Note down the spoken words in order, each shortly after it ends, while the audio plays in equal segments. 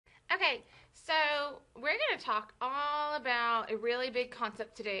Okay, so we're going to talk all about a really big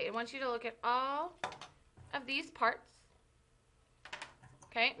concept today. I want you to look at all of these parts.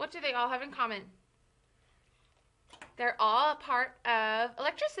 Okay, what do they all have in common? They're all a part of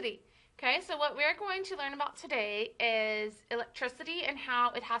electricity. Okay, so what we're going to learn about today is electricity and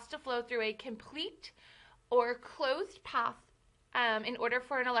how it has to flow through a complete or closed path in order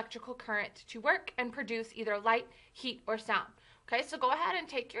for an electrical current to work and produce either light, heat, or sound. Okay, so go ahead and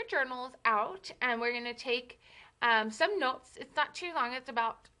take your journals out, and we're going to take some notes. It's not too long, it's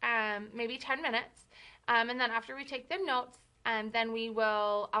about maybe 10 minutes. And then after we take the notes, then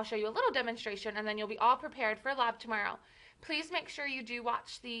I'll show you a little demonstration, and then you'll be all prepared for lab tomorrow. Please make sure you do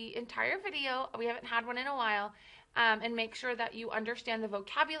watch the entire video. We haven't had one in a while. And make sure that you understand the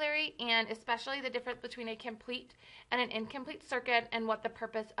vocabulary and especially the difference between a complete and an incomplete circuit and what the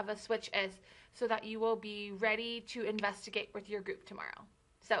purpose of a switch is so that you will be ready to investigate with your group tomorrow.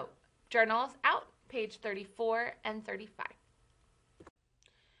 So, journals out, page 34 and 35.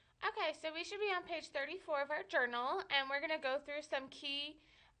 Okay, so we should be on page 34 of our journal, and we're going to go through some key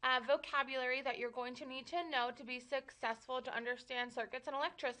vocabulary that you're going to need to know to be successful to understand circuits and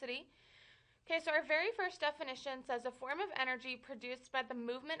electricity. Okay, so our very first definition says a form of energy produced by the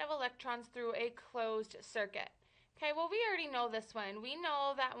movement of electrons through a closed circuit. Okay, well, we already know this one. We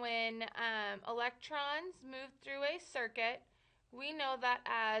know that when electrons move through a circuit, we know that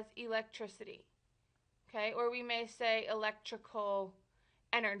as electricity. Okay, or we may say electrical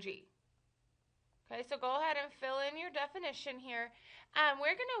energy. Okay, so go ahead and fill in your definition here.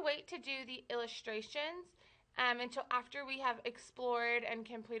 We're going to wait to do the illustrations until after we have explored and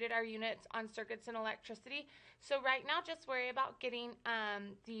completed our units on circuits and electricity. So right now, just worry about getting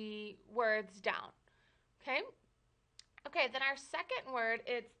the words down. Okay? Okay, then our second word,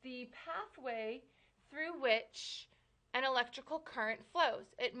 it's the pathway through which an electrical current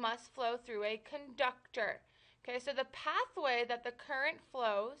flows. It must flow through a conductor. Okay, so the pathway that the current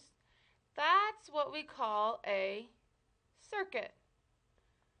flows, that's what we call a circuit.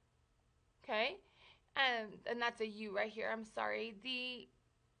 Okay? And that's a U right here, I'm sorry. The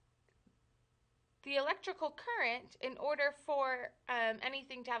electrical current, in order for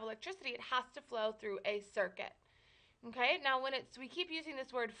anything to have electricity, it has to flow through a circuit. Okay, now we keep using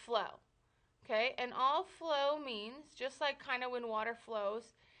this word flow. Okay, and all flow means, just like kind of when water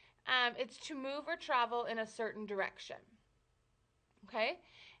flows, it's to move or travel in a certain direction. Okay,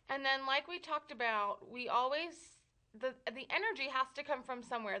 and then like we talked about, the energy has to come from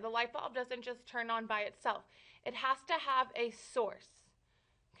somewhere. The light bulb doesn't just turn on by itself. It has to have a source.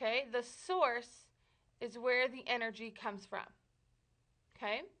 Okay, the source is where the energy comes from.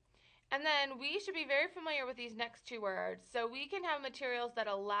 Okay, and then we should be very familiar with these next two words. So we can have materials that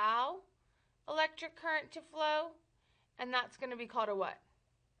allow electric current to flow, and that's going to be called a what?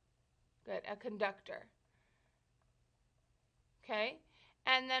 Good, a conductor. Okay,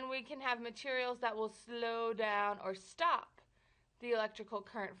 and then we can have materials that will slow down or stop the electrical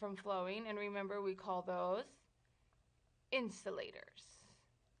current from flowing, and remember we call those insulators.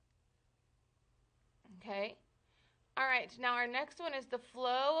 Okay, all right, now our next one is the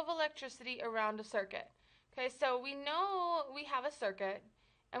flow of electricity around a circuit. Okay, so we know we have a circuit,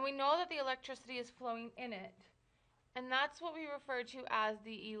 and we know that the electricity is flowing in it, and that's what we refer to as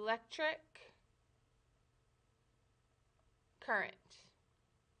the electric current.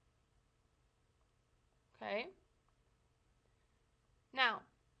 Okay? Now,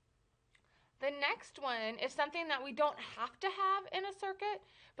 the next one is something that we don't have to have in a circuit,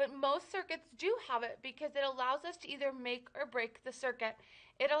 but most circuits do have it because it allows us to either make or break the circuit.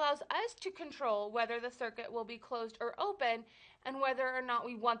 It allows us to control whether the circuit will be closed or open and whether or not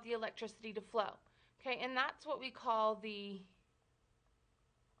we want the electricity to flow. Okay, and that's what we call the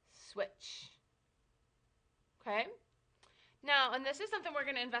switch. Okay? Now, and this is something we're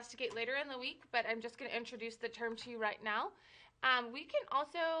going to investigate later in the week, but I'm just going to introduce the term to you right now. We can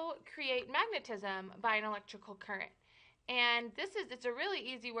also create magnetism by an electrical current. And it's a really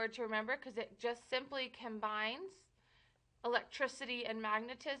easy word to remember because it just simply combines electricity and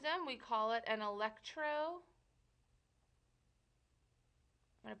magnetism. We call it an electromagnetism.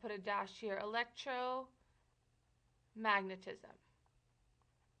 I'm going to put a dash here, electromagnetism.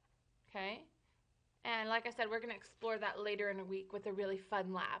 Okay? And like I said, we're going to explore that later in a week with a really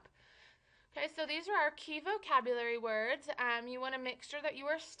fun lab. Okay, so these are our key vocabulary words. You want to make sure that you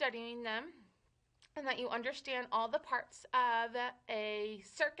are studying them and that you understand all the parts of a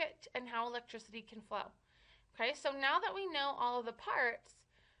circuit and how electricity can flow. Okay, so now that we know all of the parts,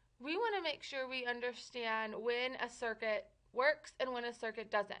 we want to make sure we understand when a circuit works and when a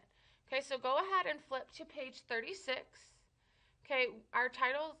circuit doesn't. Okay, so go ahead and flip to page 36. Okay, our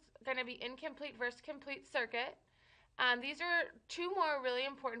title's going to be incomplete versus complete circuit. These are two more really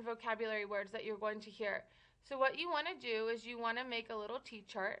important vocabulary words that you're going to hear. So what you want to do is you want to make a little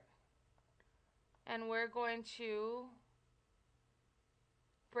T-chart, and we're going to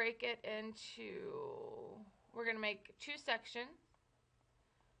break it we're going to make two sections.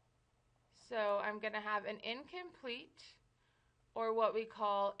 So I'm going to have an incomplete, or what we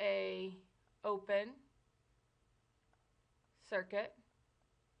call a open circuit.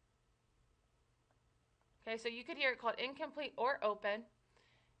 Okay, so you could hear it called incomplete or open.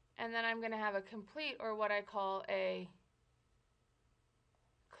 And then I'm going to have a complete, or what I call a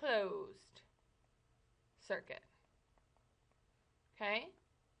closed circuit. Okay?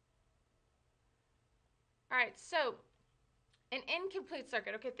 All right, so an incomplete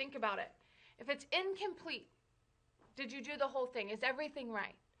circuit. Okay, think about it. If it's incomplete, did you do the whole thing? Is everything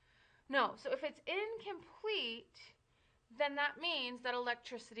right? No. So if it's incomplete, then that means that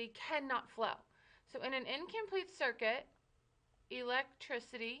electricity cannot flow. So in an incomplete circuit,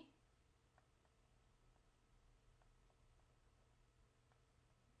 electricity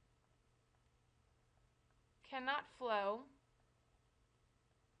cannot flow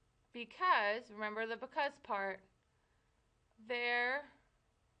because, remember the because part, there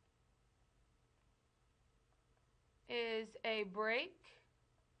is a break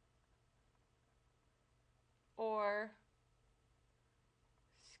or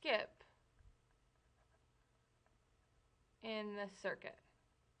skip in the circuit.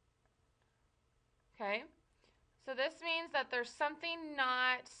 Okay? So this means that there's something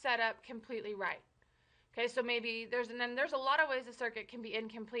not set up completely right. Okay, so maybe there's a lot of ways a circuit can be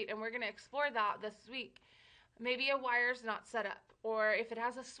incomplete, and we're going to explore that this week. Maybe a wire's not set up, or if it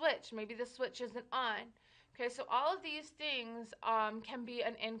has a switch, maybe the switch isn't on. Okay, so all of these things can be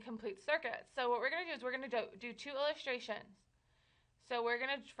an incomplete circuit. So what we're going to do is we're going to do two illustrations. So we're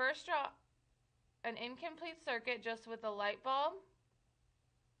going to first draw an incomplete circuit just with a light bulb,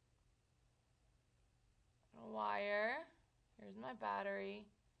 a wire, here's my battery,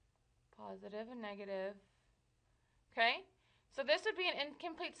 positive and negative. Okay, so this would be an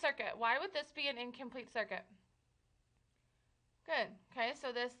incomplete circuit. Why would this be an incomplete circuit? Good. Okay,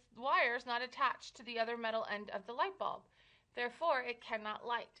 so this wire is not attached to the other metal end of the light bulb. Therefore, it cannot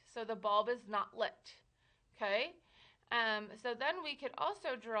light. So the bulb is not lit. Okay, so then we could also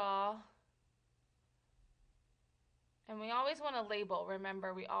draw, and we always want to label.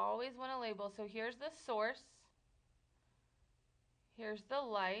 Remember, we always want to label. So here's the source. Here's the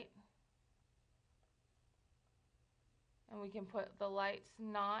light. And we can put the light's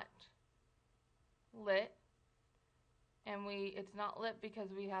not lit. And it's not lit because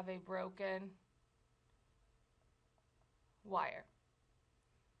we have a broken wire.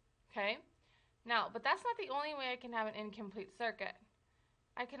 Okay? Now, but that's not the only way I can have an incomplete circuit.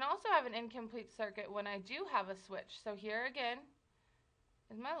 I can also have an incomplete circuit when I do have a switch. So here again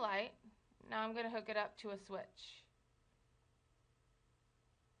is my light. Now I'm going to hook it up to a switch.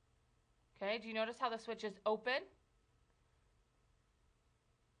 Okay, do you notice how the switch is open?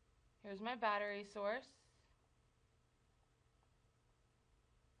 Here's my battery source.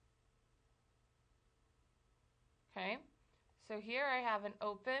 Okay, so here I have an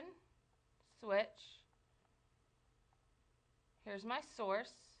open switch. Here's my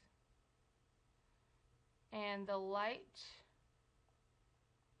source. And the light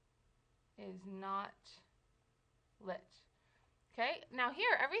is not lit. Okay, now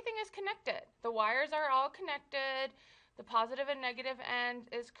here everything is connected. The wires are all connected. The positive and negative end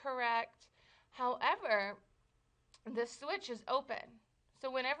is correct. However, the switch is open. So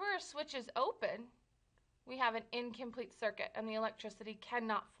whenever a switch is open, we have an incomplete circuit and the electricity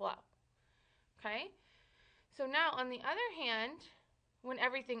cannot flow. Okay? So now on the other hand, when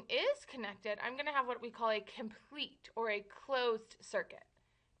everything is connected, I'm going to have what we call a complete or a closed circuit.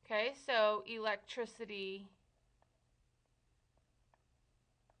 Okay? So electricity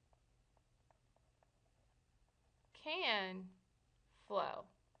can flow.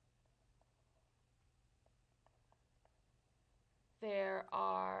 There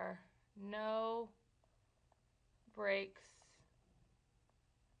are no breaks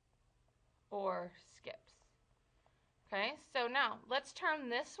or skips. Okay, so now let's turn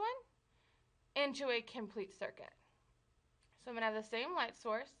this one into a complete circuit. So I'm going to have the same light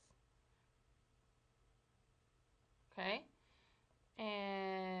source. Okay,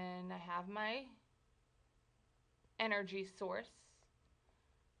 and I have my energy source.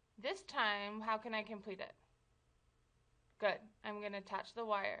 This time, how can I complete it? Good. I'm going to attach the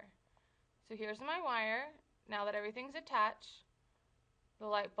wire. So here's my wire. Now that everything's attached, the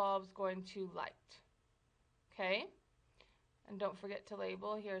light bulb's going to light. Okay? And don't forget to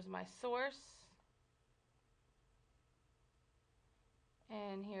label. Here's my source.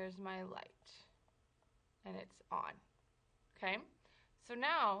 And here's my light. And it's on. Okay? So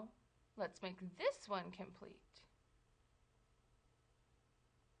now, let's make this one complete.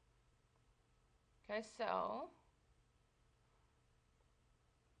 Okay, so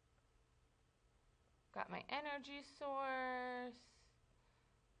got my energy source.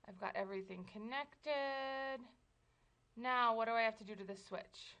 I've got everything connected. Now, what do I have to do to this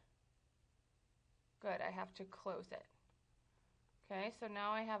switch? Good, I have to close it. Okay, so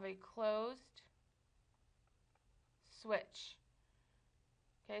now I have a closed switch.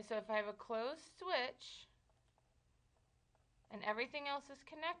 Okay, so if I have a closed switch and everything else is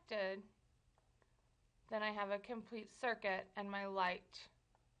connected, then I have a complete circuit and my light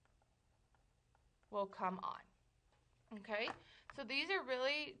will come on. Okay, so these are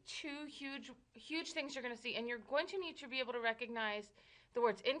really two huge things you're going to see, and you're going to need to be able to recognize the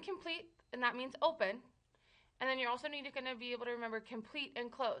words incomplete, and that means open, and then you're also going to be able to remember complete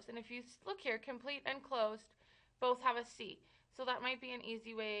and closed. And if you look here, complete and closed both have a C, so that might be an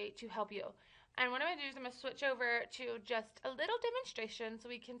easy way to help you. And what I'm going to do is I'm going to switch over to just a little demonstration so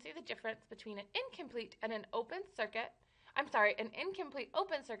we can see the difference between an incomplete and an open circuit. I'm sorry, an incomplete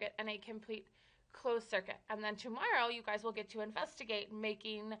open circuit and a complete closed circuit. And then tomorrow you guys will get to investigate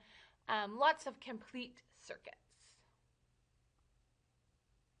making lots of complete circuits.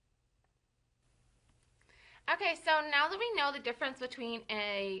 Okay, so now that we know the difference between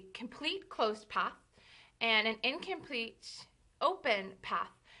a complete closed path and an incomplete open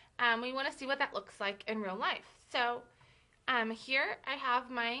path, we want to see what that looks like in real life. So here I have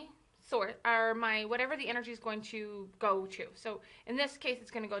my source, or my whatever the energy is going to go to. So in this case,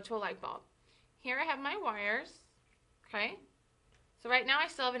 it's going to go to a light bulb. Here I have my wires, okay? So right now I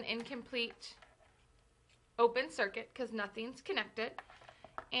still have an incomplete open circuit because nothing's connected.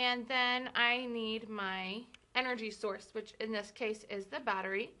 And then I need my energy source, which in this case is the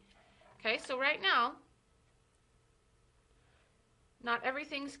battery. Okay, so right now, not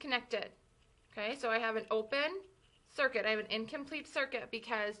everything's connected. Okay, so I have an open circuit. I have an incomplete circuit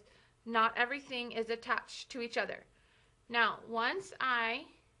because not everything is attached to each other. Now, once I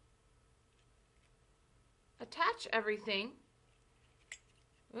attach everything,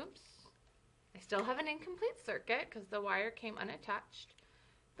 oops, I still have an incomplete circuit because the wire came unattached.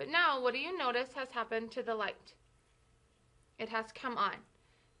 But now, what do you notice has happened to the light? It has come on.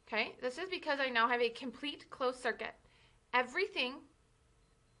 Okay, this is because I now have a complete closed circuit. Everything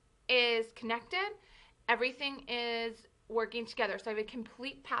is connected. Everything is working together. So I have a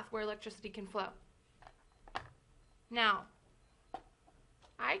complete path where electricity can flow. Now,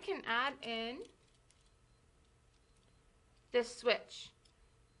 I can add in this switch.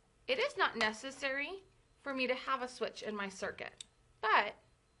 It is not necessary for me to have a switch in my circuit, but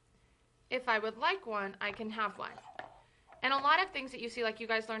if I would like one, I can have one. And a lot of things that you see, like you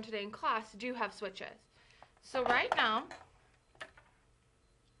guys learned today in class, do have switches. So right now,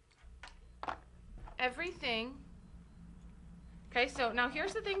 everything, okay, so now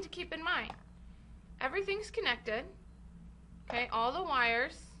here's the thing to keep in mind. Everything's connected, okay, all the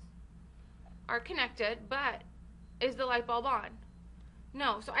wires are connected, but is the light bulb on?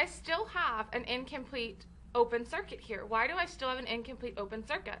 No, so I still have an incomplete open circuit here. Why do I still have an incomplete open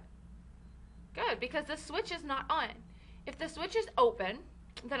circuit? Good, because the switch is not on. If the switch is open,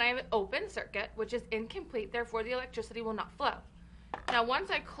 then I have an open circuit, which is incomplete, therefore the electricity will not flow. Now once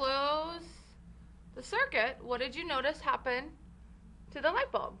I close the circuit, what did you notice happen to the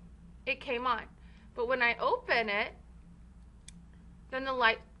light bulb? It came on. But when I open it, then the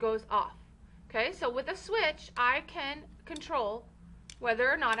light goes off. Okay, so with a switch, I can control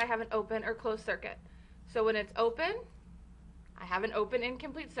whether or not I have an open or closed circuit. So when it's open, I have an open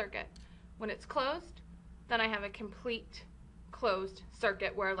incomplete circuit. When it's closed, then I have a complete closed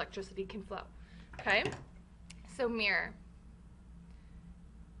circuit where electricity can flow. Okay, so mirror.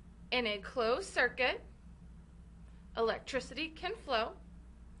 In a closed circuit, electricity can flow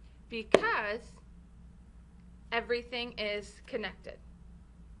because everything is connected.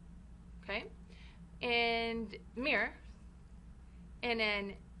 Okay, and mirror. In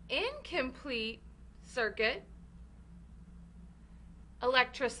an incomplete circuit,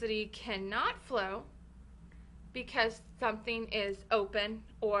 electricity cannot flow because something is open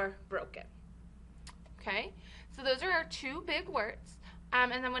or broken. Okay, so those are our two big words.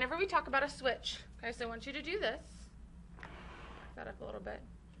 And then whenever we talk about a switch, okay, so I want you to do this. Back that up a little bit.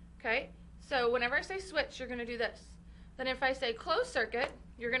 Okay, so whenever I say switch, you're going to do this. Then if I say closed circuit,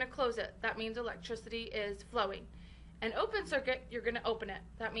 you're going to close it. That means electricity is flowing. An open circuit, you're going to open it.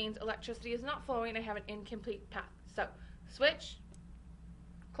 That means electricity is not flowing. I have an incomplete path. So switch,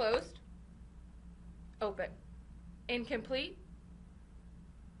 closed, open, incomplete,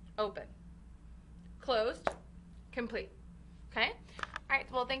 open, closed, complete. Okay? All right,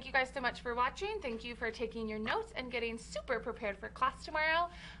 well, thank you guys so much for watching. Thank you for taking your notes and getting super prepared for class tomorrow.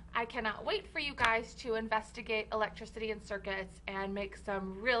 I cannot wait for you guys to investigate electricity and circuits and make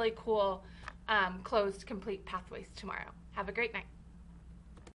some really cool closed, complete pathways tomorrow. Have a great night.